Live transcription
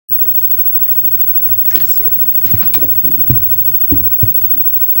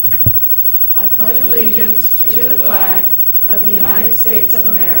I pledge allegiance to the flag of the United States of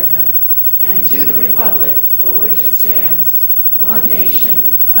America and to the republic for which it stands, one nation,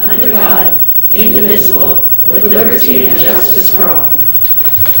 under God, indivisible, with liberty and justice for all.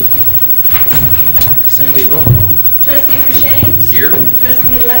 Sandy, roll call. Trustee Rushames? Here.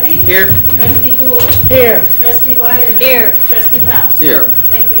 Trustee Levy? Here. Trustee Gould? Here. Trustee Weideman? Here. Trustee Faust? Here.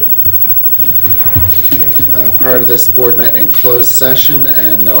 Thank you. Okay. Prior to this, the board met in closed session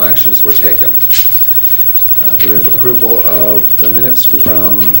and no actions were taken. Do we have approval of the minutes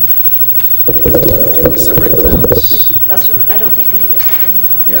from, do you want to separate the minutes? That's what, I don't think we need to separate them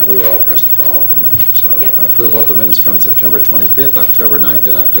out. Yeah, we were all present for all of them, right? So Yep. approval of the minutes from September 25th, October 9th,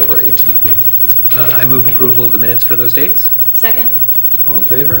 and October 18th. I move approval of the minutes for those dates. Second? All in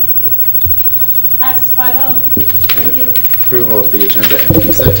favor? Passes 5-0. Thank you. Approval of the agenda and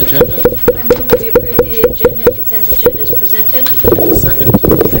consent agenda. I move that we approve the agenda, consent agenda as presented. Second.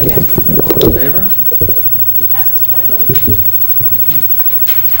 Second. All in favor? Passes 5-0.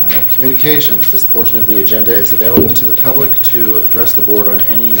 Communications. This portion of the agenda is available to the public to address the board on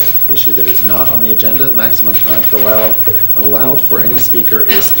any issue that is not on the agenda. Maximum time for allowed for any speaker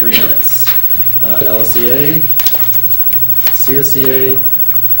is 3 minutes. LSEA, CSEA,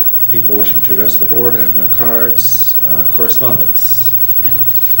 people wishing to address the board. I have no cards. Correspondence. No.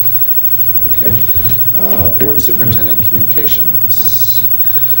 Okay. Board Superintendent Communications.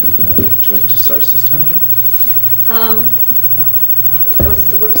 Would you like to start this time, Joe? That was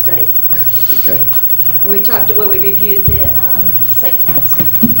the work study. Okay. We reviewed the site plans.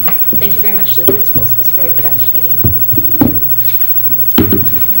 Thank you very much to the principals. It was a very productive meeting.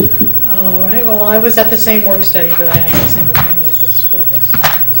 All right, well, I was at the same work study, but I had the same opinion. It was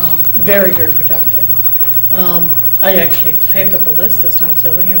very, very productive. I actually typed up a list this time,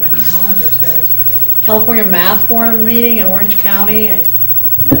 so looking at my calendar. So there's California Math Forum meeting in Orange County. I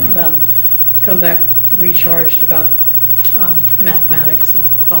had come back recharged about mathematics and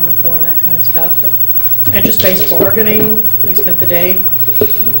Common Core and that kind of stuff. But interest-based bargaining, we spent the day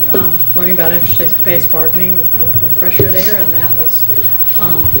learning about interest-based bargaining with a refresher there, and that was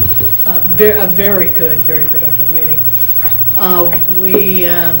a very good, very productive meeting. I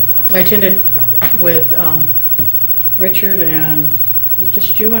attended with Richard and was it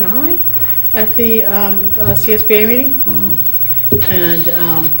just you and I at the CSBA meeting? Mm-hmm. And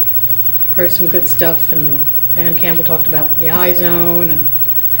heard some good stuff, and Ann Campbell talked about the I-zone, and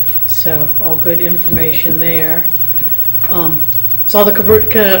so all good information there. Saw the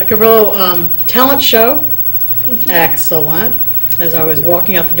Cabrillo talent show. Excellent. As I was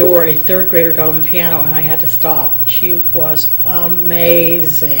walking out the door, a third grader got on the piano and I had to stop. She was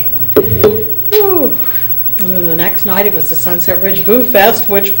amazing. Woo. And then the next night it was the Sunset Ridge Boo Fest,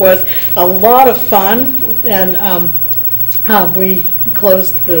 which was a lot of fun. And we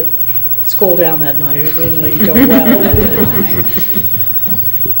closed the school down that night. It didn't go well at the time.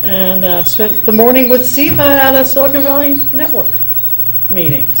 And spent the morning with Siva at a Silicon Valley Network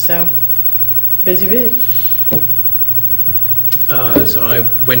meeting. So busy. So I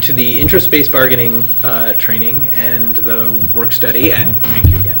went to the interest-based bargaining training and the work study, and thank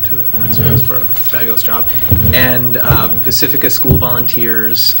you again to the principals for a fabulous job, and Pacifica School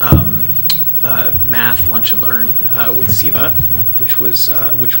Volunteers math lunch and learn with Siva, which was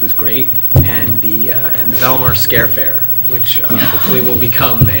great, and the Belmar Scare Fair, which hopefully will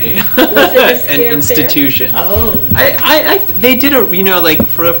become an institution. Oh. They did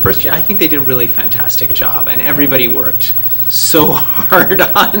for the first year, I think they did a really fantastic job, and everybody worked so hard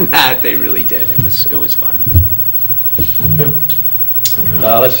on that. They really did. It was fun.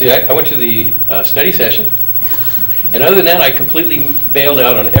 Let's see, I went to the study session, and other than that, I completely bailed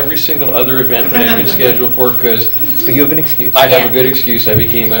out on every single other event that I've been scheduled for, because But you have an excuse. I have a good excuse. I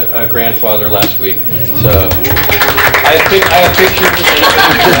became a grandfather last week, so I have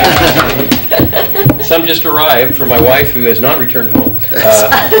pictures. Some just arrived from my wife, who has not returned home.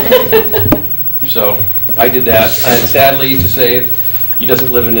 So I did that, and sadly to say, he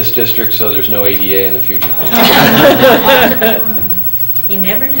doesn't live in this district, so there's no ADA in the future. You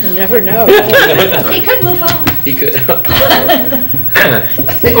never know. You never know. He could move on. He could.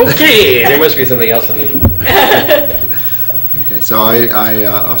 Okay, there must be something else in the. Okay, so I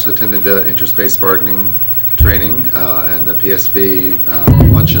also attended the interest-based bargaining training and the PSV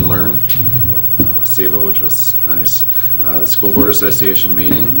lunch and learn with Siva, which was nice. The School Board Association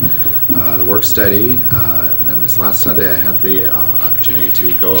meeting, the work study, and then on this last Sunday, I had the opportunity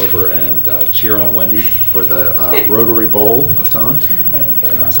to go over and cheer on Wendy for the Rotary Bowl-a-thon.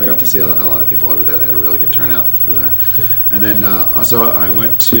 So I got to see a lot of people over there. They had a really good turnout for that. And then also I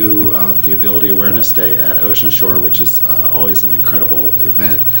went to the Ability Awareness Day at Ocean Shore, which is always an incredible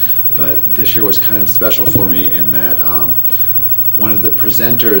event. But this year was kind of special for me in that one of the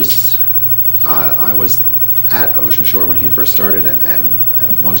presenters, I was at Ocean Shore when he first started, and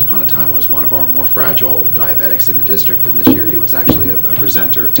once upon a time was one of our more fragile diabetics in the district, and this year he was actually a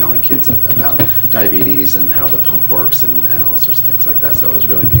presenter telling kids about diabetes and how the pump works and all sorts of things like that. So it was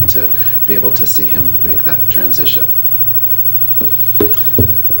really neat to be able to see him make that transition.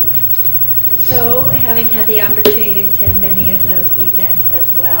 So, having had the opportunity to attend many of those events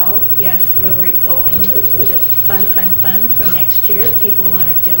as well, yes, Rotary Bowling was just fun. So next year, if people want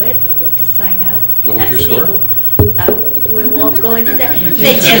to do it, you need to sign up. What was your score? We won't go into that.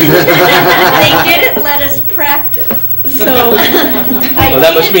 They didn't let us practice. So, Well,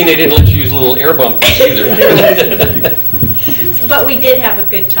 that must mean they didn't let you use little air bumpers either. But we did have a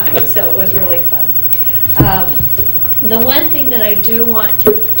good time, so it was really fun. The one thing that I do want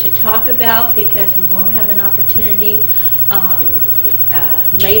to talk about, because we won't have an opportunity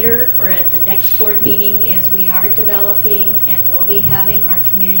later or at the next board meeting, is we are developing and will be having our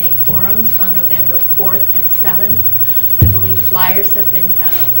community forums on November 4th and 7th. I believe flyers have been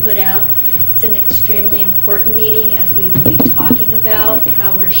put out. It's an extremely important meeting, as we will be talking about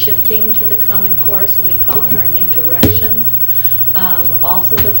how we're shifting to the Common Core, so we call it our new directions.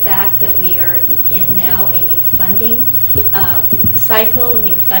 Also the fact that we are in now a new funding cycle,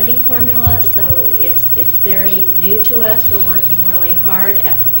 new funding formula, so it's very new to us. We're working really hard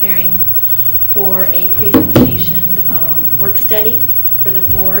at preparing for a presentation work study for the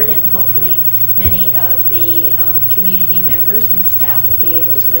board, and hopefully many of the community members and staff will be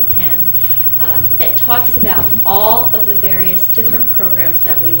able to attend, that talks about all of the various different programs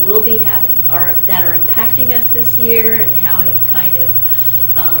that we will be having that are impacting us this year, and how it kind of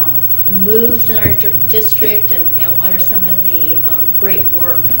moves in our district, and what are some of the great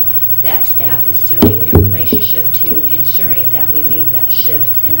work that staff is doing in relationship to ensuring that we make that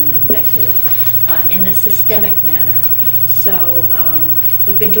shift in an effective, in a systemic manner. So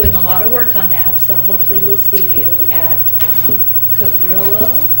we've been doing a lot of work on that, so hopefully we'll see you at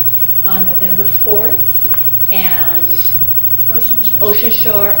Cabrillo on November 4th, and Ocean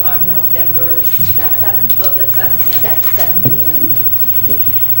Shore on November 7th. Both at 7 p.m. 7 p.m.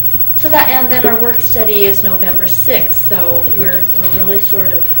 So that, and then our work study is November 6th, so we're really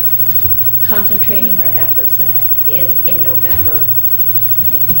sort of concentrating our efforts in November.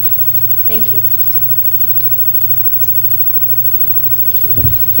 Okay. Thank you.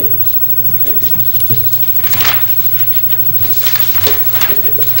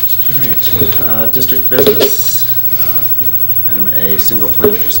 All right, district business, item A, single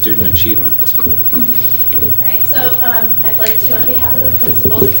plan for student achievement. All right, so I'd like to, on behalf of the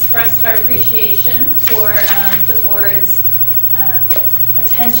principals, express our appreciation for the board's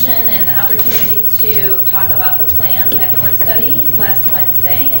attention and the opportunity to talk about the plans at the work study last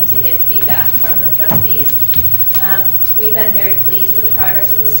Wednesday, and to get feedback from the trustees. We've been very pleased with the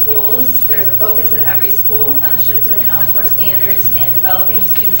progress of the schools. There's a focus at every school on the shift to the Common Core standards and developing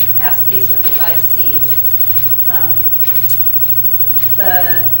students' capacities with the 5 Cs.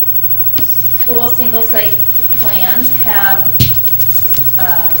 The school single site plans have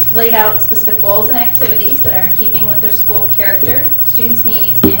laid out specific goals and activities that are in keeping with their school character, students'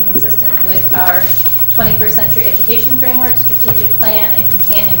 needs, and consistent with our 21st century education framework, strategic plan, and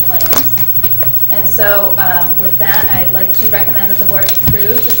companion plans. And so with that, I'd like to recommend that the board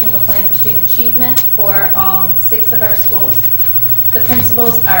approve the single plan for student achievement for all 6 of our schools. The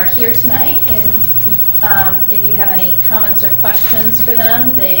principals are here tonight, and if you have any comments or questions for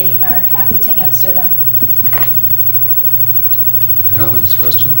them, they are happy to answer them. Comments,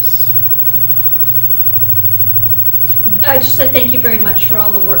 questions? I just say thank you very much for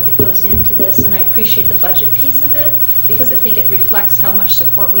all the work that goes into this, and I appreciate the budget piece of it, because I think it reflects how much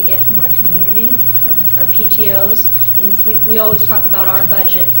support we get from our community, from our PTOs. And we always talk about our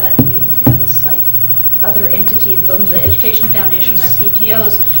budget, but we have this like other entity, both the Education Foundation and our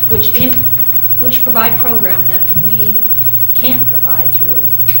PTOs, which provide program that we can't provide through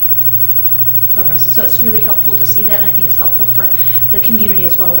programs. So it's really helpful to see that, and I think it's helpful for the community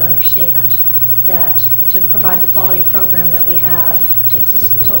as well to understand that to provide the quality program that we have takes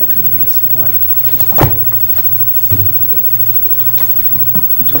us total community support.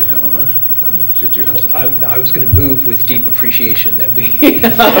 Do we have a motion? Did you have something? I was going to move with deep appreciation that we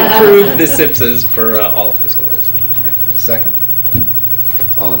approve the SIPSs for all of the schools. Okay, a second?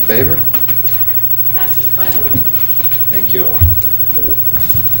 All in favor? Passes 5-0. Thank you all.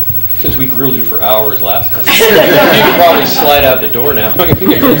 Since we grilled you for hours last time, you can probably slide out the door now.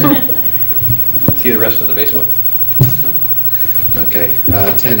 See the rest of the basement. Okay,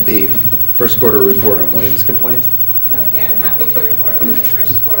 10B, first quarter report on Williams complaint. Okay, I'm happy to report for the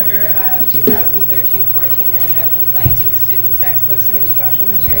first quarter of 2013-14, there are no complaints with student textbooks and instructional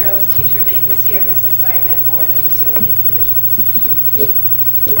materials, teacher vacancy or misassignment, or the facility conditions.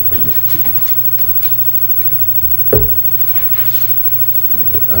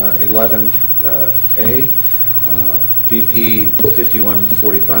 11A, BP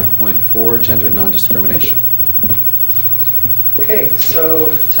 5145.4, gender non-discrimination. Okay,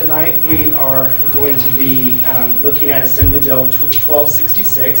 so tonight we are going to be looking at Assembly Bill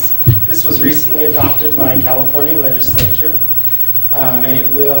 1266. This was recently adopted by California legislature, and it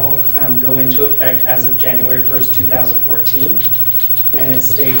will go into effect as of January 1st, 2014. And it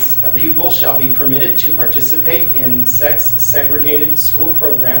states, a pupil shall be permitted to participate in sex-segregated school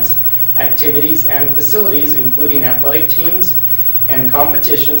programs, activities, and facilities, including athletic teams and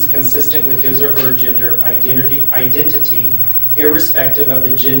competitions consistent with his or her gender identity, irrespective of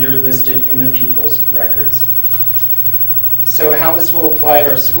the gender listed in the pupil's records. So how this will apply at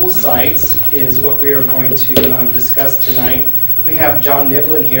our school sites is what we are going to discuss tonight. We have John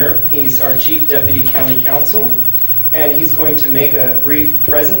Niblin here. He's our Chief Deputy County Counsel, and he's going to make a brief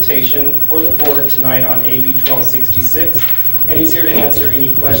presentation for the board tonight on AB 1266, and he's here to answer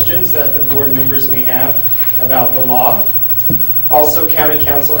any questions that the board members may have about the law. Also, County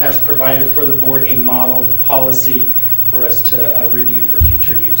Counsel has provided for the board a model policy for us to review for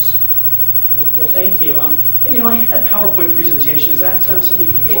future use. Well, thank you. I had a PowerPoint presentation. Is that something we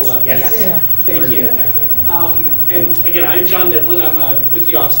can pull up? Yes. Yeah. Thank you. And again, I'm John Niblin. I'm with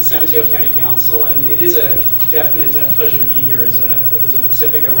the Office of San Mateo County Council, and it is a definite pleasure to be here as a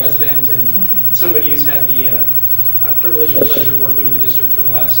Pacifica resident and somebody who's had the privilege and pleasure of working with the district for the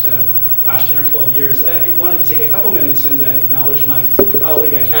last 10 or 12 years. I wanted to take a couple minutes and acknowledge my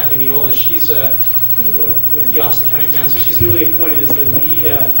colleague, Kathy Miola. She's with the Office of County Council. She's newly appointed as the lead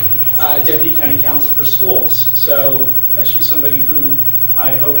Deputy County Counsel for Schools. So she's somebody who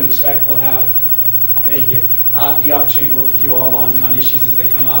I hope and expect will have, thank you, the opportunity to work with you all on issues as they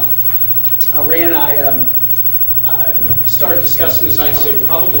come up. Ray and I started discussing this, I'd say,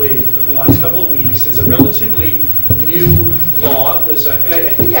 probably within the last couple of weeks. It's a relatively new law. It was, and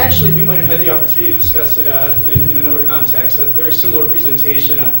I think actually we might have had the opportunity to discuss it in another context. A very similar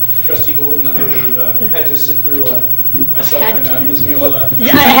presentation. Trustee Gould and I believe had to sit through myself and Ms. Miola.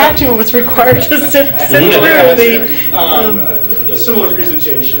 Yeah, I had to, it was required to sit through a similar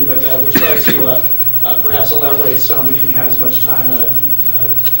presentation, but we'll try to perhaps elaborate some. We didn't have as much time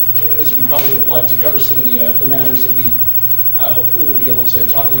as we probably would like to cover some of the matters that we hopefully will be able to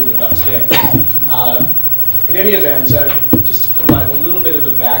talk a little bit about today. In any event, just to provide a little bit of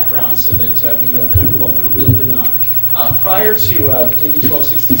the background so that we know kind of what we're building on. Prior to AB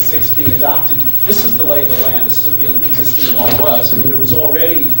 1266 being adopted, this is the lay of the land. This is what the existing law was. I mean, there was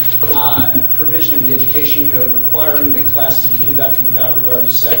already provision in the Education Code requiring that classes be conducted without regard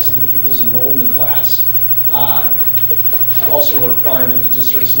to sex of the pupils enrolled in the class. Also a requirement that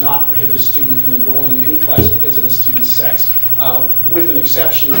districts not prohibit a student from enrolling in any class because of a student's sex, with an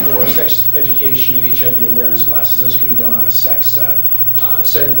exception for sex education and HIV awareness classes. Those could be done on a sex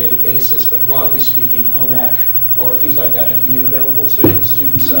segregated basis, but broadly speaking, home ec or things like that had to be made available to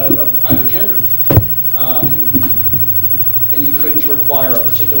students of either gender. And you couldn't require a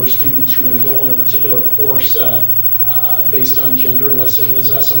particular student to enroll in a particular course based on gender unless it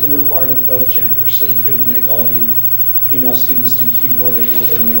was something required of both genders. So you couldn't make all the female students do keyboarding or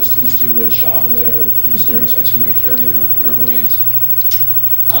the male students do wood shop or whatever stereotypes we might carry in our brains.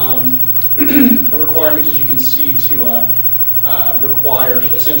 A requirement, as you can see, to require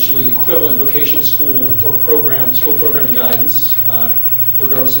essentially equivalent vocational school or school program guidance,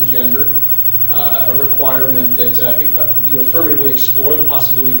 regardless of gender. A requirement that you affirmatively explore the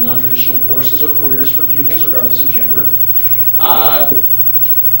possibility of non-traditional courses or careers for pupils, regardless of gender.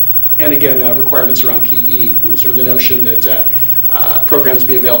 And again, requirements around PE, sort of the notion that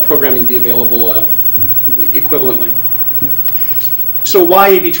programming be available equivalently. So why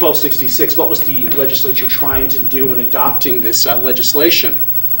AB 1266? What was the legislature trying to do in adopting this legislation?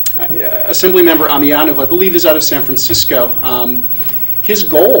 Assemblymember Amiano, who I believe is out of San Francisco, his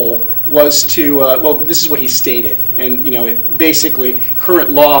goal was to, well, this is what he stated, and it basically, current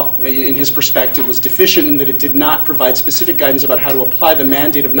law, in his perspective, was deficient in that it did not provide specific guidance about how to apply the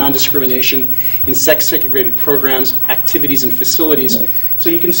mandate of non-discrimination in sex-segregated programs, activities, and facilities. So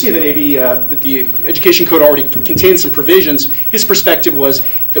you can see that that the Education Code already contains some provisions. His perspective was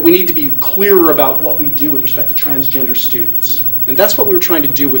that we need to be clearer about what we do with respect to transgender students. And that's what we were trying to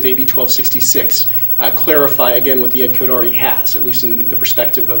do with AB 1266, clarify again what the Ed Code already has, at least in the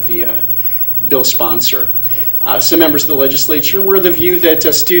perspective of the bill sponsor. Some members of the legislature were of the view that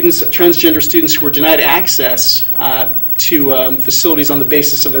transgender students who were denied access to facilities on the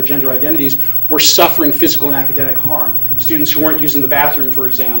basis of their gender identities were suffering physical and academic harm. Students who weren't using the bathroom, for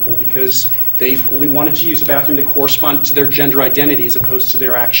example, because they only wanted to use a bathroom that corresponded to their gender identity as opposed to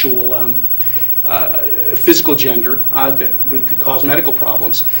their actual physical gender that could cause medical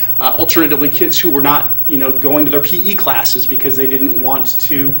problems. Alternatively, kids who were not, going to their PE classes because they didn't want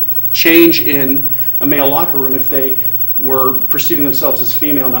to change in a male locker room if they were perceiving themselves as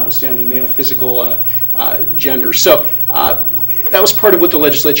female, notwithstanding male physical gender. So that was part of what the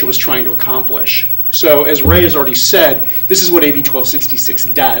legislature was trying to accomplish. So as Ray has already said, this is what AB 1266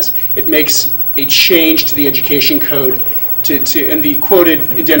 does. It makes a change to the Education Code and the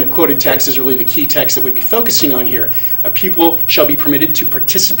indented quoted text is really the key text that we'd be focusing on here. A pupil shall be permitted to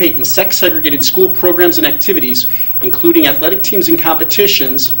participate in sex-segregated school programs and activities, including athletic teams and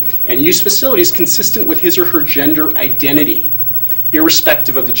competitions, and use facilities consistent with his or her gender identity,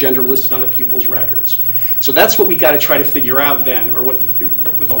 irrespective of the gender listed on the pupil's records. So that's what we got to try to figure out then, or what,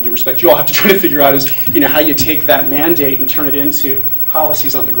 with all due respect, you all have to try to figure out is, how you take that mandate and turn it into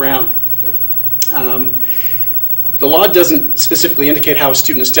policies on the ground. The law doesn't specifically indicate how a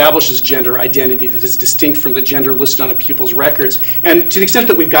student establishes gender identity that is distinct from the gender listed on a pupil's records. And to the extent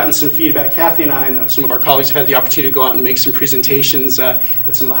that we've gotten some feedback, Kathy and I and some of our colleagues have had the opportunity to go out and make some presentations at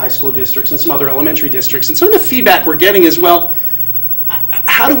some of the high school districts and some other elementary districts. And some of the feedback we're getting is, well,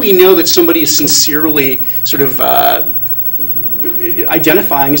 how do we know that somebody is sincerely sort of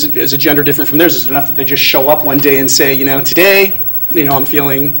identifying as a gender different from theirs? Is it enough that they just show up one day and say, today, I'm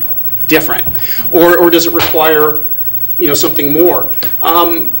feeling different? Or does it require something more?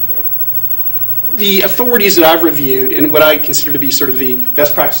 The authorities that I've reviewed, and what I consider to be sort of the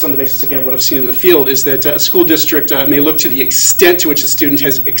best practice on the basis, again, what I've seen in the field, is that a school district may look to the extent to which the student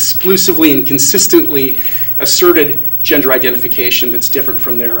has exclusively and consistently asserted gender identification that's different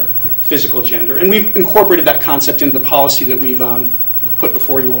from their physical gender. And we've incorporated that concept into the policy that we've put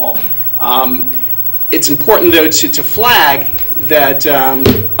before you all. It's important, though, to flag that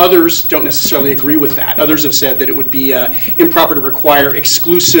others don't necessarily agree with that. Others have said that it would be improper to require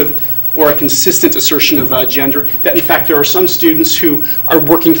exclusive or a consistent assertion of gender, that in fact there are some students who are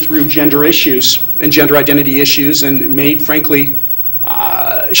working through gender issues and gender identity issues and may frankly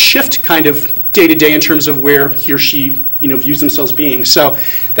shift kind of day to day in terms of where he or she views themselves being. So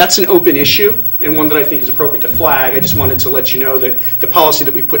that's an open issue and one that I think is appropriate to flag. I just wanted to let you know that the policy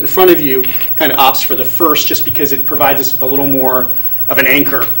that we put in front of you kind of opts for the first just because it provides us with a little more of an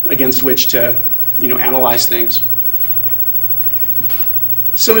anchor against which to analyze things.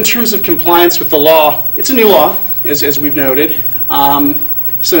 So in terms of compliance with the law, it's a new law, as we've noted.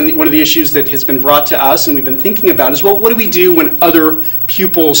 So one of the issues that has been brought to us and we've been thinking about is, well, what do we do when other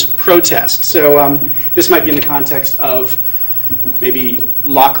pupils protest? So this might be in the context of maybe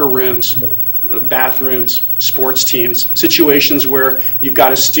locker rooms, bathrooms, sports teams, situations where you've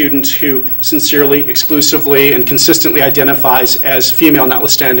got a student who sincerely, exclusively, and consistently identifies as female,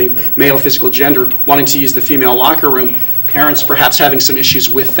 notwithstanding male physical gender, wanting to use the female locker room, parents perhaps having some issues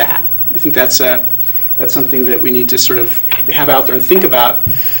with that. I think that's something that we need to sort of have out there and think about.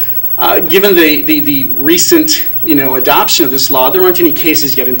 Given the recent adoption of this law, there aren't any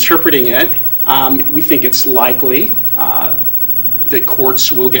cases yet interpreting it. We think it's likely that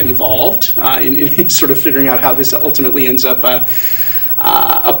courts will get involved in sort of figuring out how this ultimately ends up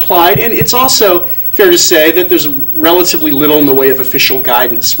applied. And it's also fair to say that there's relatively little in the way of official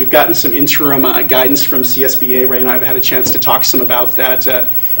guidance. We've gotten some interim guidance from CSBA. Ray and I have had a chance to talk some about that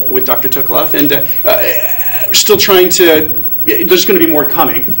with Dr. Tukloff, and we're still trying to. There's going to be more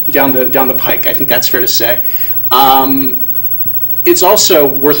coming down the pike. I think that's fair to say. It's also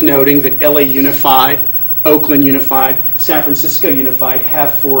worth noting that LA Unified, Oakland Unified, San Francisco Unified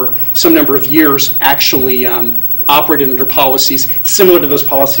have for some number of years actually operated under policies similar to those the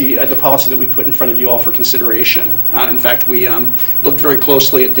policy that we put in front of you all for consideration. In fact, we looked very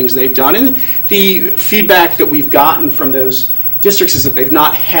closely at things they've done, and the feedback that we've gotten from those districts is that they've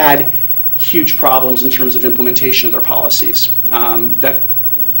not had huge problems in terms of implementation of their policies. That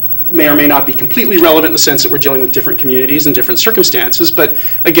may or may not be completely relevant in the sense that we're dealing with different communities and different circumstances, but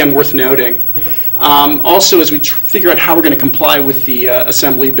again, worth noting. Also, as we figure out how we're going to comply with the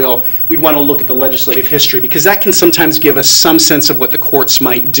Assembly bill, we'd want to look at the legislative history, because that can sometimes give us some sense of what the courts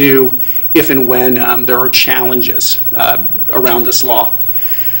might do if and when there are challenges around this law.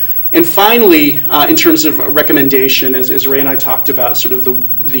 And finally, in terms of recommendation, as Ray and I talked about sort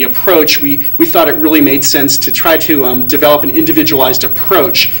of the approach, we thought it really made sense to try to develop an individualized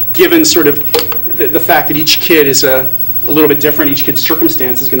approach, given sort of the fact that each kid is a little bit different, each kid's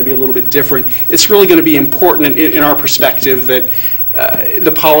circumstance is going to be a little bit different. It's really going to be important in our perspective that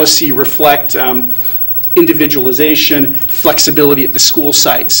the policy reflect individualization, flexibility at the school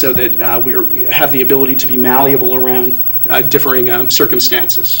site, so that we have the ability to be malleable around differing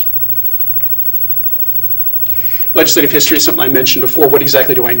circumstances. Legislative history is something I mentioned before. What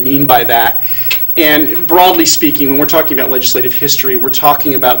exactly do I mean by that? And broadly speaking, when we're talking about legislative history, we're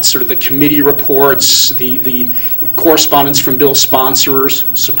talking about sort of the committee reports, the correspondence from bill sponsors,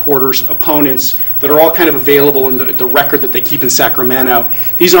 supporters, opponents, that are all kind of available in the record that they keep in Sacramento.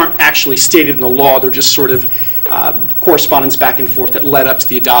 These aren't actually stated in the law. They're just sort of correspondence back and forth that led up to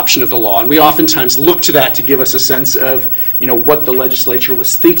the adoption of the law. And we oftentimes look to that to give us a sense of, what the legislature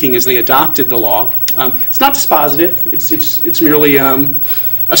was thinking as they adopted the law. It's not dispositive. It's merely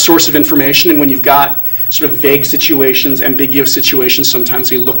a source of information. And when you've got sort of vague situations, ambiguous situations,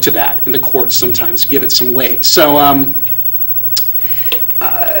 sometimes we look to that, and the courts sometimes give it some weight. So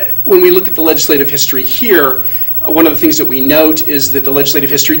when we look at the legislative history here, one of the things that we note is that the legislative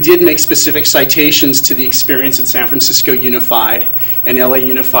history did make specific citations to the experience at San Francisco Unified and LA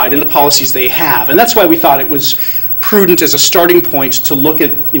Unified and the policies they have. And that's why we thought it was prudent as a starting point to look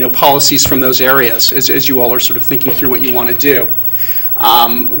at policies from those areas as you all are sort of thinking through what you want to do.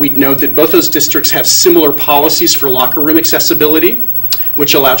 We'd note that both those districts have similar policies for locker room accessibility,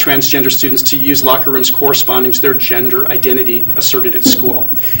 which allow transgender students to use locker rooms corresponding to their gender identity asserted at school.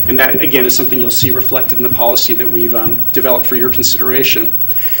 And that, again, is something you'll see reflected in the policy that we've developed for your consideration.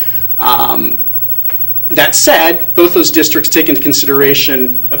 That said, both those districts take into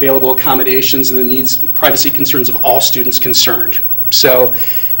consideration available accommodations and the needs, privacy concerns of all students concerned. So,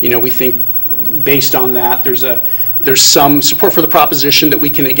 we think based on that, there's some support for the proposition that we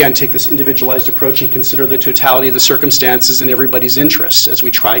can, again, take this individualized approach and consider the totality of the circumstances and everybody's interests as we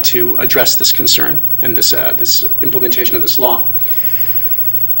try to address this concern and this implementation of this law.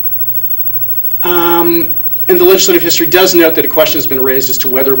 And the legislative history does note that a question has been raised as to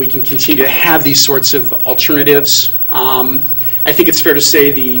whether we can continue to have these sorts of alternatives. I think it's fair to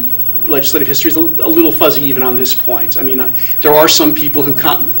say the legislative history is a little fuzzy even on this point. I mean, there are some people who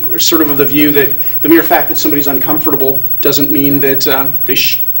are sort of the view that the mere fact that somebody's uncomfortable doesn't mean that they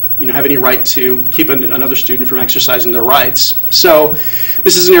have any right to keep another student from exercising their rights. So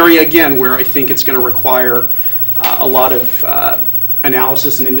this is an area, again, where I think it's going to require a lot of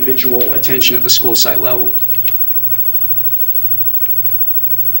analysis and individual attention at the school site level.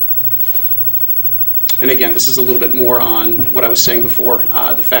 And again, this is a little bit more on what I was saying before,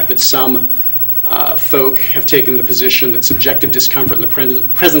 the fact that some folk have taken the position that subjective discomfort in the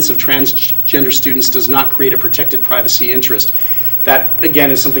presence of transgender students does not create a protected privacy interest. That, again,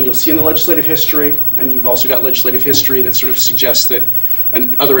 is something you'll see in the legislative history, and you've also got legislative history that sort of suggests that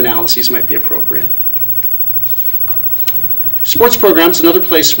other analyses might be appropriate. Sports programs, another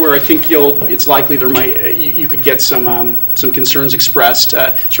place where I think it's likely you could get some concerns expressed.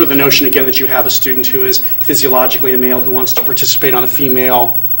 Sort of the notion, again, that you have a student who is physiologically a male who wants to participate on a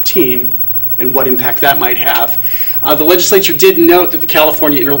female team and what impact that might have. The legislature did note that the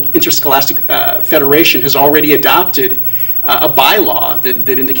California Interscholastic Federation has already adopted a bylaw that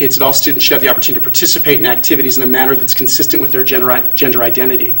indicates that all students should have the opportunity to participate in activities in a manner that's consistent with their gender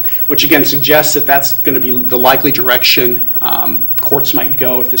identity, which again suggests that that's going to be the likely direction courts might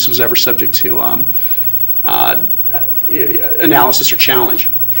go if this was ever subject to analysis or challenge.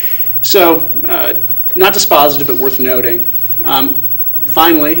 So, not dispositive, but worth noting.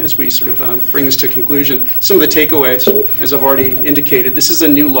 Finally, as we sort of bring this to a conclusion, some of the takeaways, as I've already indicated, this is a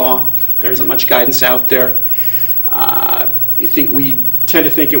new law. There isn't much guidance out there. We tend to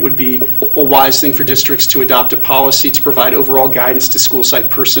think it would be a wise thing for districts to adopt a policy to provide overall guidance to school site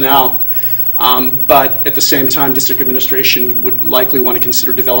personnel. But at the same time, district administration would likely want to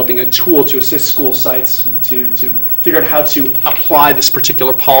consider developing a tool to assist school sites to figure out how to apply this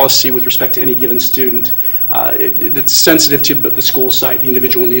particular policy with respect to any given student. It's sensitive to the school site, the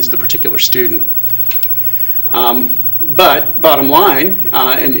individual needs of the particular student. But bottom line,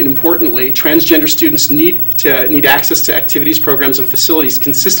 and importantly, transgender students need access to activities, programs, and facilities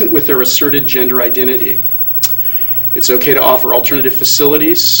consistent with their asserted gender identity. It's okay to offer alternative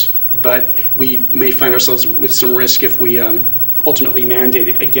facilities, but we may find ourselves with some risk if we ultimately mandate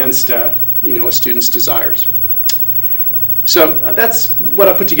it against a student's desires. So that's what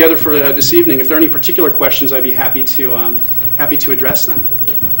I put together for this evening. If there are any particular questions, I'd be happy to address them.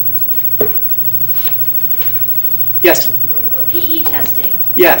 Yes? PE testing.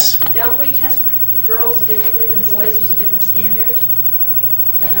 Yes. Don't we test girls differently than boys? There's a different standard?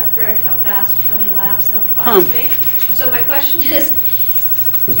 Is that not correct? How fast, how many laps, how far it's made? So my question is,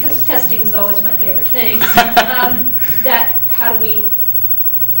 because testing is always my favorite thing, how do we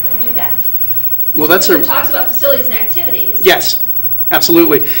do that? Well, that's It talks about facilities and activities. Yes,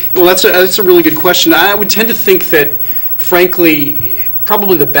 absolutely. Well, that's a really good question. I would tend to think that, frankly,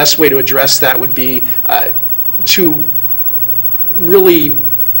 probably the best way to address that would be to really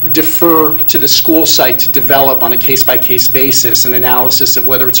defer to the school site to develop on a case-by-case basis an analysis of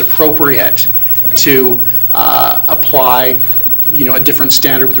whether it's appropriate to apply, a different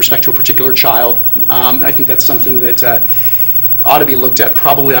standard with respect to a particular child. I think that's something that ought to be looked at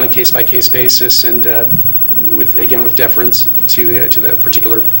probably on a case-by-case basis, and with deference to the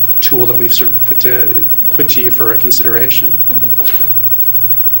particular tool that we've sort of put to you for a consideration.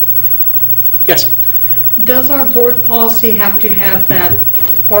 Yes. Does our board policy have to have that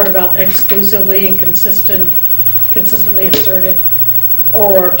part about exclusively and consistently asserted?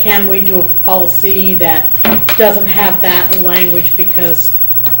 Or can we do a policy that doesn't have that language because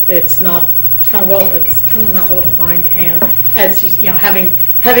it's not kind of not well defined, and as having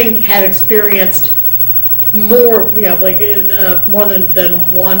had experienced more, more than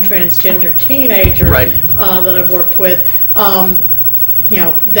one transgender teenager that I've worked with,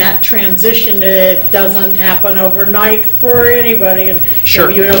 that transition, it doesn't happen overnight for anybody. And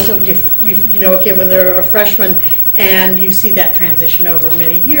sure. So a kid when they're a freshman, and you see that transition over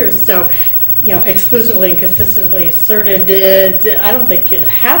many years. So, exclusively and consistently asserted, I don't think it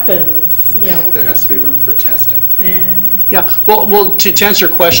happens. There has to be room for testing. Yeah. Well, to answer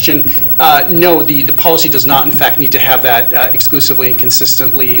your question, no, the policy does not, in fact, need to have that exclusively and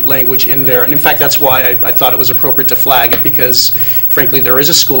consistently language in there. And in fact, that's why I thought it was appropriate to flag it, because, frankly, there is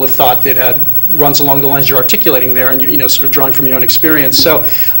a school of thought that runs along the lines you're articulating there, and you're sort of drawing from your own experience. So,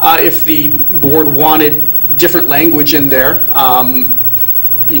 if the board wanted different language in there,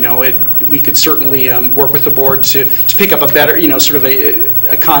 we could certainly work with the board to pick up a better, sort of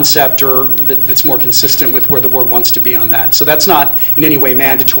a concept or that's more consistent with where the board wants to be on that. So that's not in any way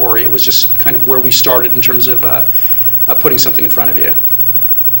mandatory. It was just kind of where we started in terms of putting something in front of you.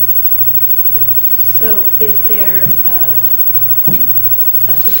 So is there a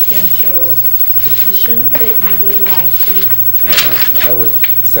potential position that you would like to? Well, I would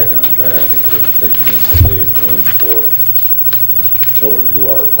second Andrea. I think that you need to leave room for children who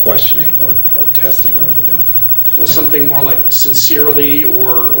are questioning or testing or, Well, something more like sincerely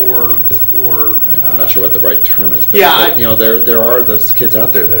or I'm not sure what the right term is, but yeah, there are those kids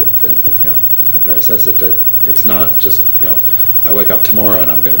out there that like Andrea says, that it's not just, I wake up tomorrow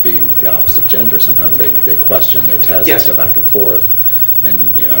and I'm going to be the opposite gender. Sometimes they question, they test, yes. They go back and forth,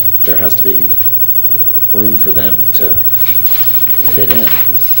 and there has to be room for them to fit in.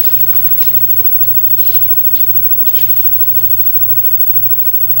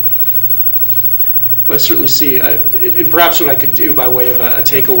 I certainly see, and perhaps what I could do by way of a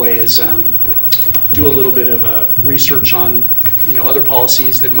takeaway is do a little bit of research on, other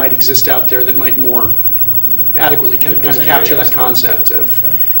policies that might exist out there that might more adequately kind of capture that concept of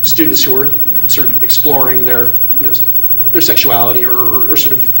students who are sort of exploring their, their sexuality or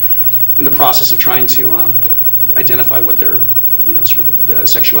sort of in the process of trying to identify what their, sort of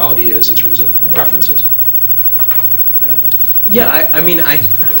sexuality is in terms of preferences. Yeah,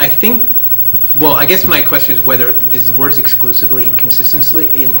 I think. Well, I guess my question is whether these words exclusively and consistently,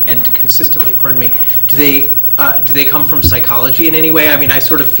 do they come from psychology in any way? I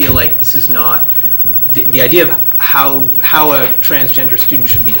sort of feel like this is not the idea of how a transgender student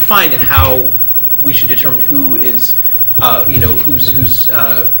should be defined and how we should determine who is, who's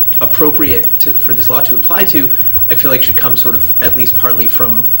appropriate for this law to apply to. I feel like should come sort of at least partly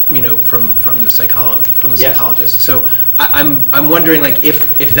from the psychologist. So I'm wondering, like,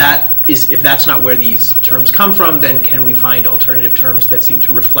 if that's not where these terms come from, then can we find alternative terms that seem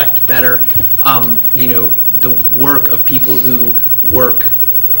to reflect better the work of people who work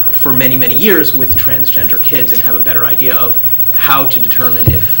for many, many years with transgender kids and have a better idea of how to determine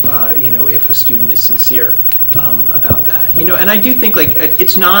if if a student is sincere about that. And I do think, like,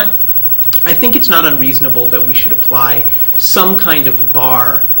 I think it's not unreasonable that we should apply some kind of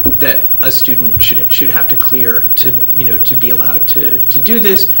bar that a student should have to clear to be allowed to do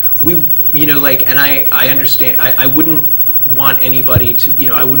this. And I understand. I wouldn't want anybody to,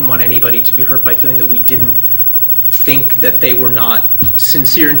 I wouldn't want anybody to be hurt by feeling that we didn't think that they were not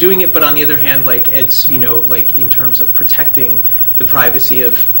sincere in doing it, but on the other hand, like, it's, like, in terms of protecting the privacy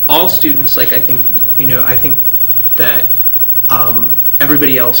of all students, like, I think that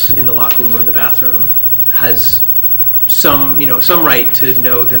everybody else in the locker room or the bathroom has some right to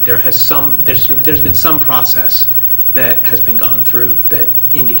know that there's been some process that has been gone through that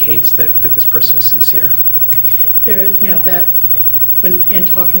indicates that this person is sincere. There, that when in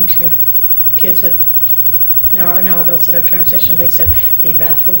talking to kids that now adults that have transitioned, they said the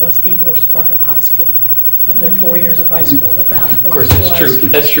bathroom was the worst part of high school. Of the 4 years of high school, the bathroom. Of course, that's true.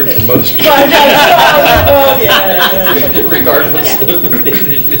 That's true for most people. Regardless of these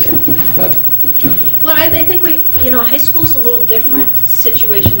issues. Well, I think high school's a little different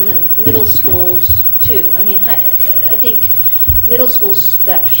situation than middle schools too. I mean, I think middle schools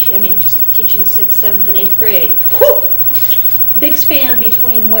just teaching 6th, 7th, and 8th grade, whew, big span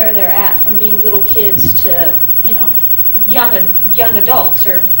between where they're at from being little kids to, young adults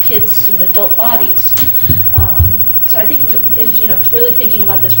or kids in adult bodies. So I think if, really thinking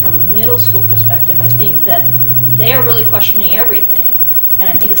about this from a middle school perspective, I think that they are really questioning everything. And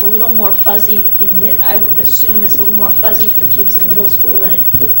I think it's a little more fuzzy I would assume it's a little more fuzzy for kids in middle school than it,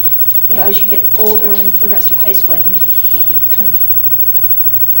 as you get older and progress through high school, I think you kind of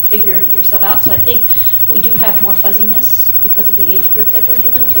figure yourself out. So I think we do have more fuzziness because of the age group that we're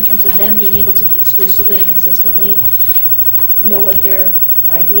dealing with in terms of them being able to exclusively and consistently know what their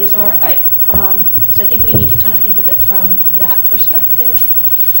ideas are. So I think we need to kind of think of it from that perspective.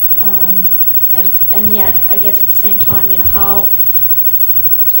 And yet, I guess at the same time, I'm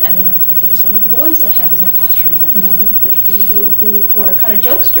thinking of some of the boys I have in my classroom that, who are kind of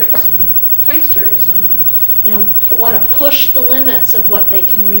jokesters and pranksters and, want to push the limits of what they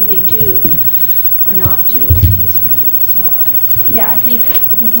can really do or not do, as the case may be. So, I think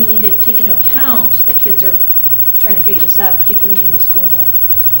we need to take into account that kids are trying to figure this out, particularly in middle school, but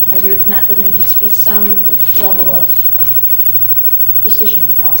I agree with Matt that there needs to be some level of decision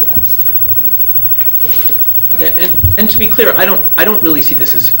and process. And to be clear, I don't really see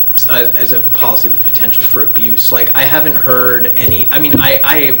this as a policy with potential for abuse. Like, I haven't heard any. I mean,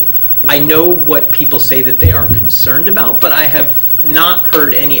 I know what people say that they are concerned about, but I have not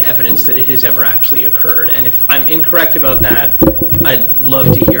heard any evidence that it has ever actually occurred. And if I'm incorrect about that, I'd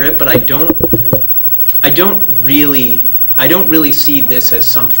love to hear it. But I don't really see this as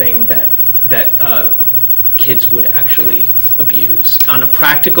something that kids would actually abuse on a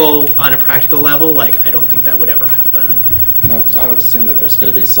practical level. Like, I don't think that would ever happen. And I would assume that there's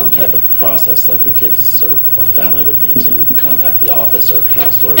going to be some type of process, like the kids or family would need to contact the office or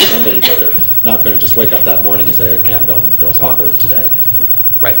counselor or somebody, that they're not going to just wake up that morning and say, I can't go in the girls' locker room today.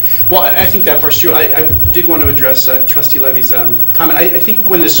 Right. Well, I think that part's true. I did want to address Trustee Levy's comment. I think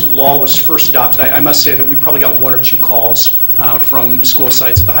when this law was first adopted, I must say that we probably got 1 or 2 calls from school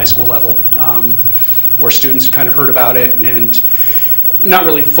sites at the high school level where students kind of heard about it and not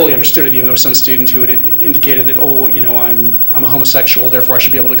really fully understood it, even though some student who had indicated that, I'm a homosexual, therefore I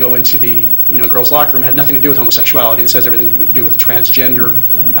should be able to go into the girls' locker room. It had nothing to do with homosexuality. This has everything to do with transgender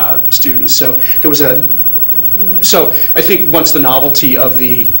students. So there was So I think once the novelty of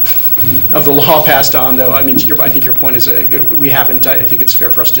the law passed on, though, I think your point is good. We haven't. I think it's fair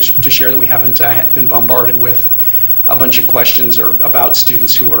for us to share that we haven't been bombarded with a bunch of questions about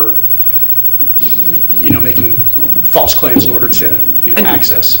students who are, making false claims in order to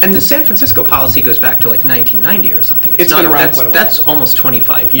access. And the San Francisco policy goes back to like 1990 or something. It's been around quite a while. That's almost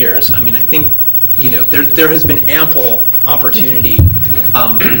 25 years. I mean, I think there has been ample opportunity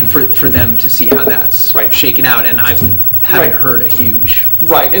for them to see how that's shaken out, and I haven't heard a huge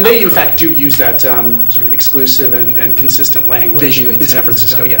and they in fact do use that sort of exclusive and consistent language in San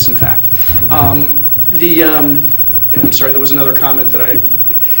Francisco. Yes, in fact. I'm sorry, there was another comment that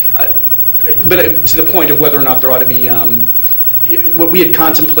but to the point of whether or not there ought to be. What we had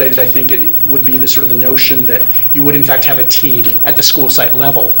contemplated, I think, it would be the notion that you would in fact have a team at the school site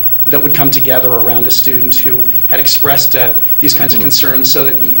level that would come together around a student who had expressed these kinds of concerns, so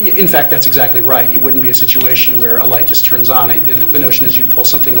that, in fact, that's exactly right. It wouldn't be a situation where a light just turns on. The notion is you'd pull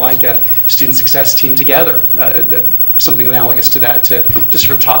something like a student success team together, something analogous to that, to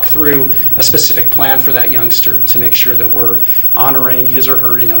sort of talk through a specific plan for that youngster to make sure that we're honoring his or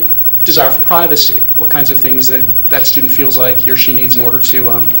her, desire for privacy, what kinds of things that student feels like he or she needs in order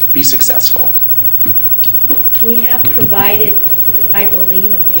to be successful. We have provided, I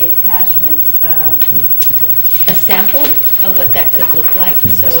believe, in the attachments, a sample of what that could look like.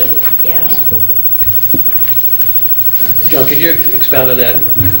 So, John, could you expound on that,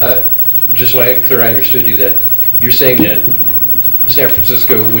 just so I understood you, that you're saying that San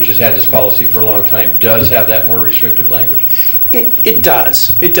Francisco, which has had this policy for a long time, does have that more restrictive language? It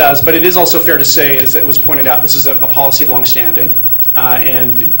does, but it is also fair to say, as it was pointed out, this is a policy of longstanding.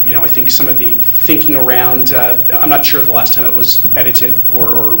 And, you know, I think some of the thinking around, I'm not sure the last time it was edited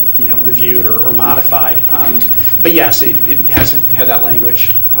or you know, reviewed or modified. But yes, it has had that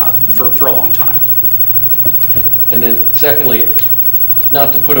language for a long time. And then secondly,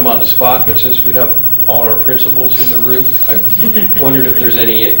 not to put them on the spot, but since we have all our principals in the room, I wondered if there's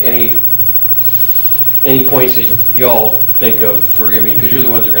any points that y'all think of for, I mean, because you're the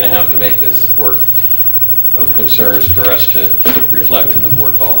ones that are going to have to make this work, of concerns for us to reflect in the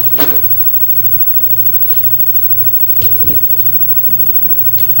board policy.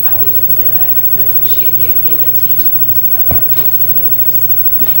 I would just say that I appreciate the idea of a team coming together. I think there's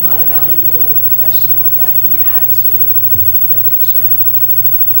a lot of valuable professionals that can add to the picture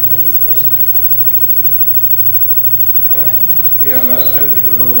when a decision like that is trying to be made. Yeah, and I think it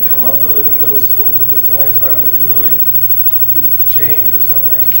would only come up really in the middle school because it's the only time that we really change or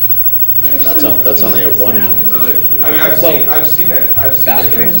something. That's only a one. Really? I mean, I've seen it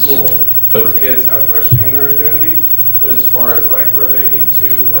in schools where kids have questioning their identity, but as far as like where they need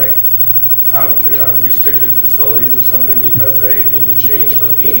to like have restricted facilities or something because they need to change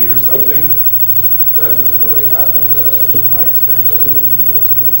for PE or something, that doesn't really happen. My experience doesn't in middle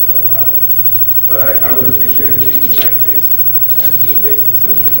school, so I don't. But I would appreciate it being site-based and team-based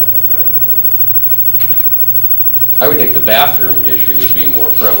decision. I think that. I would think the bathroom issue would be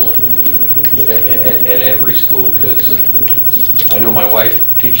more prevalent at every school, because I know my wife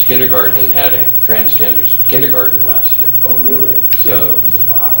teaches kindergarten and had a transgender kindergartner last year. Oh, really? So,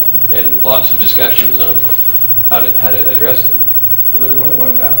 wow. And lots of discussions on how to address it. Well, there's only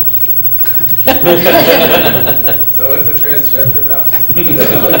one bathroom. So it's a transgender bathroom.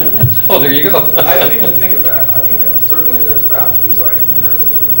 Oh, there you go. I didn't even think of that. I mean, certainly there's bathrooms like in the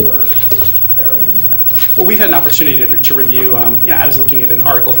nurses' room or areas. Well, we've had an opportunity to review, I was looking at an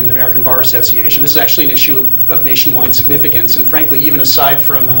article from the American Bar Association. This is actually an issue of nationwide significance, and frankly, even aside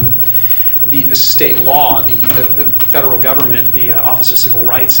from the state law, the federal government, the Office of Civil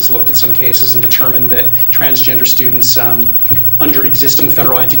Rights has looked at some cases and determined that transgender students under existing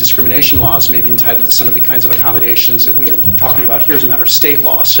federal anti-discrimination laws may be entitled to some of the kinds of accommodations that we are talking about here as a matter of state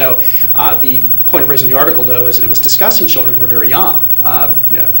law. So the point of raising the article, though, is that it was discussing children who were very young,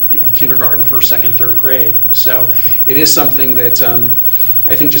 kindergarten, first, second, third grade. So it is something that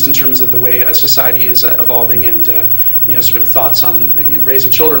I think just in terms of the way society is evolving and sort of thoughts on raising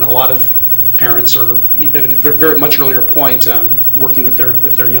children, a lot of parents are at a very much earlier point working with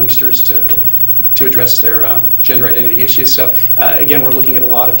their youngsters to address their gender identity issues. So again, we're looking at a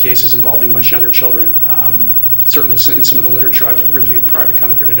lot of cases involving much younger children, certainly in some of the literature I've reviewed prior to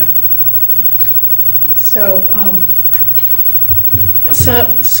coming here today. So,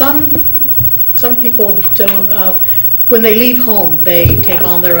 some people don't, when they leave home, they take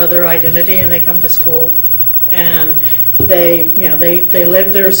on their other identity and they come to school, and they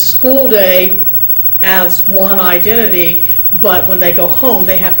live their school day as one identity, but when they go home,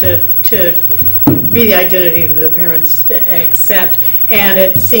 they have to be the identity that the parents accept. And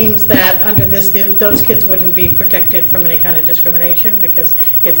it seems that under this, those kids wouldn't be protected from any kind of discrimination because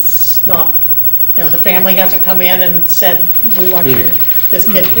it's not, the family hasn't come in and said, we want this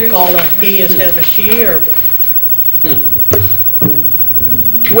kid called a he instead of a she, or.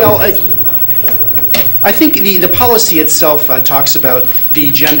 Well, I think the policy itself talks about the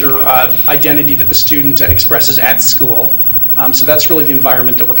gender identity that the student expresses at school. So that's really the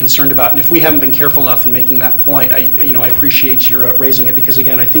environment that we're concerned about. And if we haven't been careful enough in making that point, I appreciate your raising it, because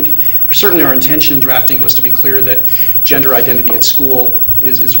again, I think certainly our intention in drafting was to be clear that gender identity at school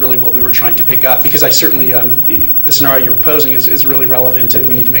is really what we were trying to pick up, because I certainly, the scenario you're proposing is really relevant and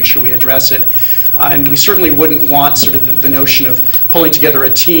we need to make sure we address it. And we certainly wouldn't want sort of the notion of pulling together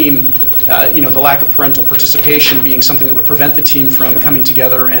a team, the lack of parental participation being something that would prevent the team from coming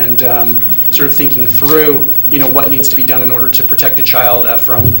together and sort of thinking through, what needs to be done in order to protect a child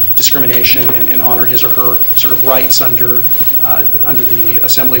from discrimination and honor his or her sort of rights under the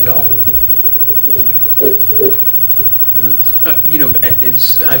Assembly bill. I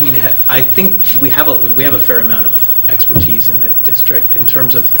think we have a fair amount of expertise in the district in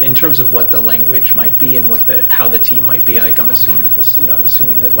terms of what the language might be and how the team might be. Like, I'm assuming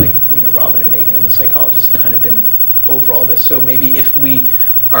that Robin and Megan and the psychologists have kind of been over all this. So maybe if we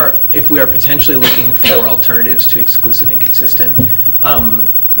are potentially looking for alternatives to exclusive and consistent,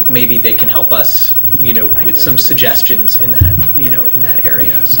 maybe they can help us, with some suggestions in that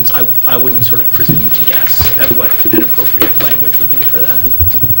area, since I wouldn't sort of presume to guess at what an appropriate language would be for that.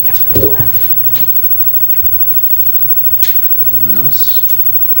 Yeah, we'll ask. Anyone else?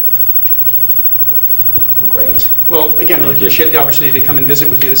 Great. Well, again, I really Thank you. appreciate the opportunity to come and visit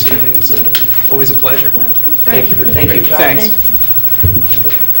with you this evening. It's always a pleasure. Thank you. Thank you. Thanks.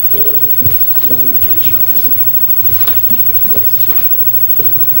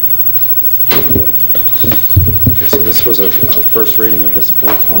 Okay, so this was a first reading of this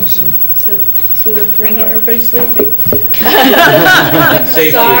board policy. So we will bring it. Everybody's sleeping.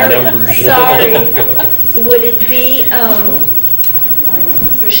 Safety Sorry, in numbers. Sorry. Would it be,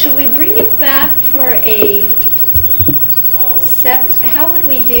 should we bring it back for a how would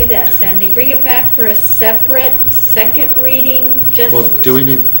we do that, Sandy? Bring it back for a separate second reading, just Well, do we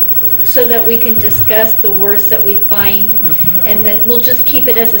need, so that we can discuss the words that we find? And then we'll just keep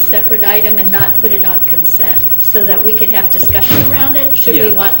it as a separate item and not put it on consent, so that we could have discussion around it, should we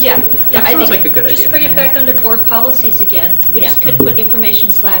Yeah. want to? Yeah, That I sounds think like a good idea. Just bring it back under board policies again. We just Yeah. could put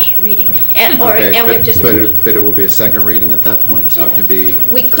information/reading. okay, and we've just- but it will be a second reading at that point, so it can be,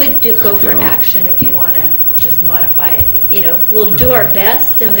 We could go for Acted on. action if you want to just modify it. You know, we'll do our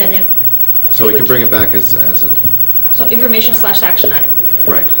best, and then if. so we can bring it back as a, So information/action item.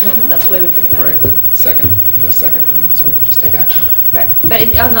 right, That's the way we bring it back. right, the second reading, so we can just take action. Right. But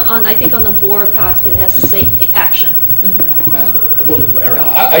I think on the board pass, it has to say action. Matt?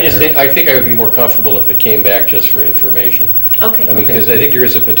 I think I would be more comfortable if it came back just for information. Okay. I mean, because I think there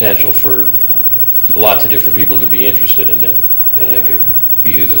is a potential for lots of different people to be interested in it, and it could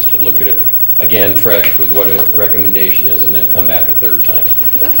behooves us to look at it again fresh with what a recommendation is, and then come back a third time.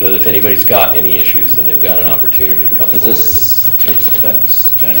 Okay. So that if anybody's got any issues, then they've got an opportunity to come Because forward. this takes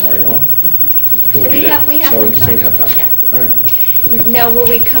effect January 1? Can So we do that? we have So some time. so we have time. Yeah. All right. Now, were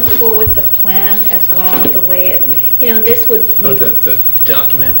we comfortable with the plan as well, the way it, this would. Oh, the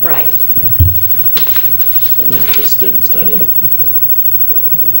document? Right. The student study.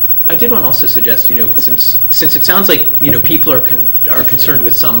 I did want to also suggest, since it sounds like, people are concerned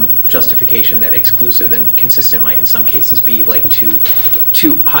with some justification that exclusive and consistent might in some cases be like too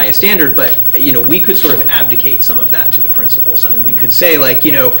high a standard, but, we could sort of abdicate some of that to the principals. I mean, we could say like,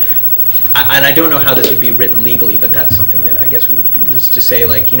 and I don't know how this would be written legally, but that's something that I guess we would, just to say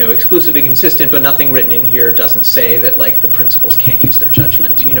like, exclusive and consistent, but nothing written in here doesn't say that like the principals can't use their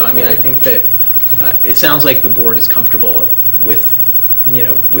judgment. I mean, I think that it sounds like the board is comfortable with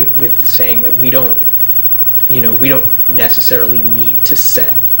with saying that we don't necessarily need to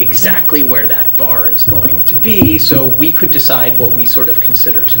set exactly where that bar is going to be, so we could decide what we sort of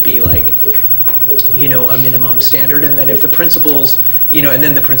consider to be like, a minimum standard, and then if the principals, and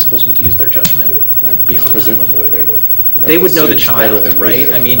then the principals would use their judgment beyond that. Presumably, they would. They would know the students better child, than we right?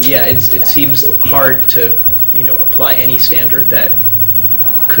 do. I mean, yeah, it seems hard to, apply any standard that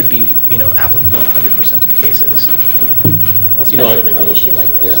could be, applicable in 100% of cases. Especially with an issue like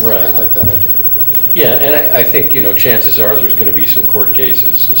this. Yeah, I Right. like that idea. Yeah, and I think, chances are there's going to be some court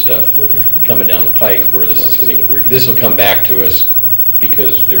cases and stuff coming down the pike where this will come back to us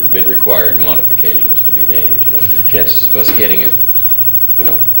because there have been required modifications to be made, Chances of us getting it,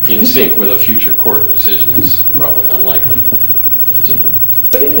 in sync with a future court decision is probably unlikely. Just-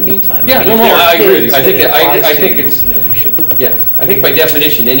 But in the meantime, Yeah, I mean, no, if no, there are I agree with kids you. I think that it that- I applies think to, it's- we should. Yeah, I think by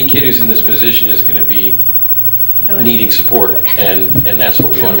definition, any kid who's in this position is going to be needing support, and that's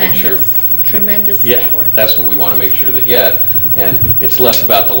what we want to make sure. Tremendous Yeah, support. that's what we want to make sure they get, and it's less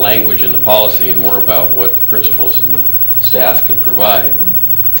about the language and the policy and more about what principals and the staff can provide.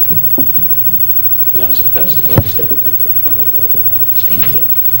 And that's the goal. Thank you.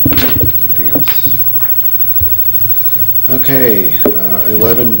 Anything else? Okay,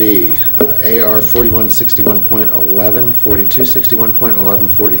 11B, AR 4161.11, 4261.11,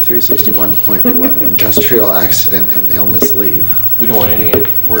 4361.11, industrial accident and illness leave. We don't want any,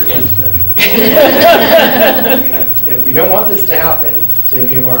 we're against that. Yeah, we don't want this to happen to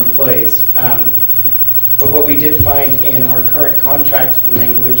any of our employees. But what we did find in our current contract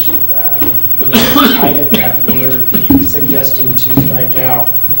language, the item that we're suggesting to strike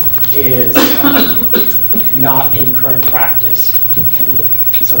out is not in current practice.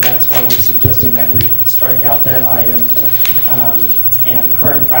 So that's why we're suggesting that we strike out that item. And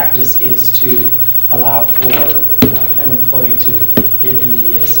current practice is to allow for an employee to get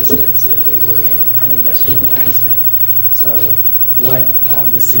immediate assistance if they were in an industrial accident. So what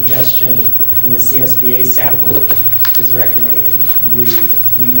the suggestion in the CSBA sample is recommending, we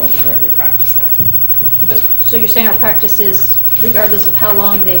don't currently practice that. So you're saying our practice is, regardless of how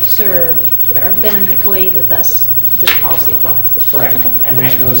long they've served or been an employee with us, this policy applies? Correct. And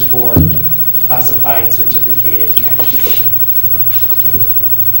that goes for classified, certificated managers.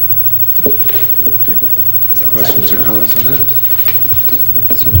 Questions or comments on that?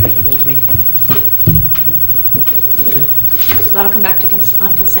 Seems reasonable to me. Okay. So that'll come back to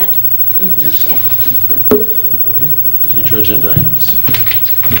on consent? Yes. Okay. Okay. Future agenda items.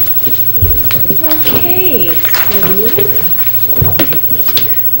 Okay, so, let's take a look.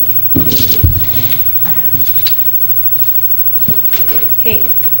 Okay,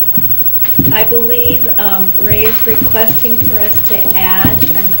 I believe Ray is requesting for us to add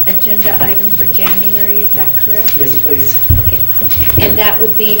an agenda item for January, is that correct? Yes, please. Okay, and that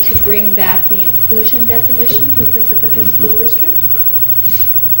would be to bring back the inclusion definition for Pacifica School District.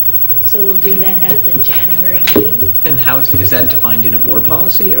 So we'll do that at the January meeting. And how is that defined in a board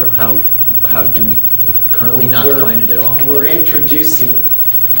policy, or how do we currently not define it at all? We're introducing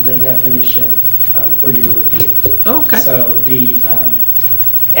the definition for your review. Oh, okay. So the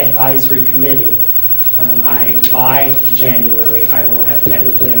advisory committee, by January, I will have met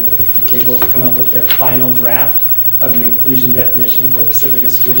with them. They will come up with their final draft of an inclusion definition for Pacifica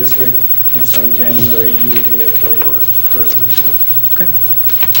School District. And so in January, you will get it for your first review. Okay.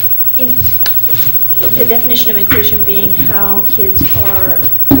 The definition of inclusion being how kids are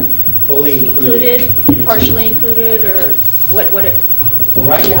Fully included, partially included, or what it, Well,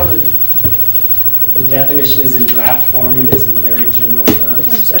 right now, the definition is in draft form and is in very general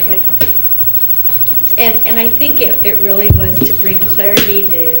terms. okay. And I think it really was to bring clarity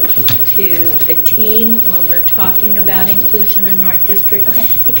to the team when we're talking about inclusion in our district. Okay.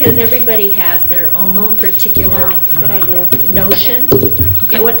 Because everybody has their own particular No, good idea. notion.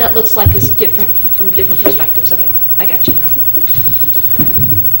 Yeah, what that looks like is different from different perspectives. Okay, I got you now.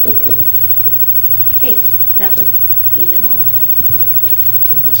 Okay, that would be all.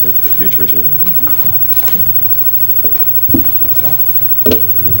 That's it for future agenda?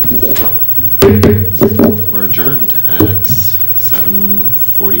 We're adjourned at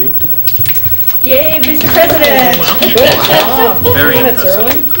 7:48. Yay, Mr. President! Wow. Very Minutes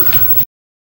impressive. early.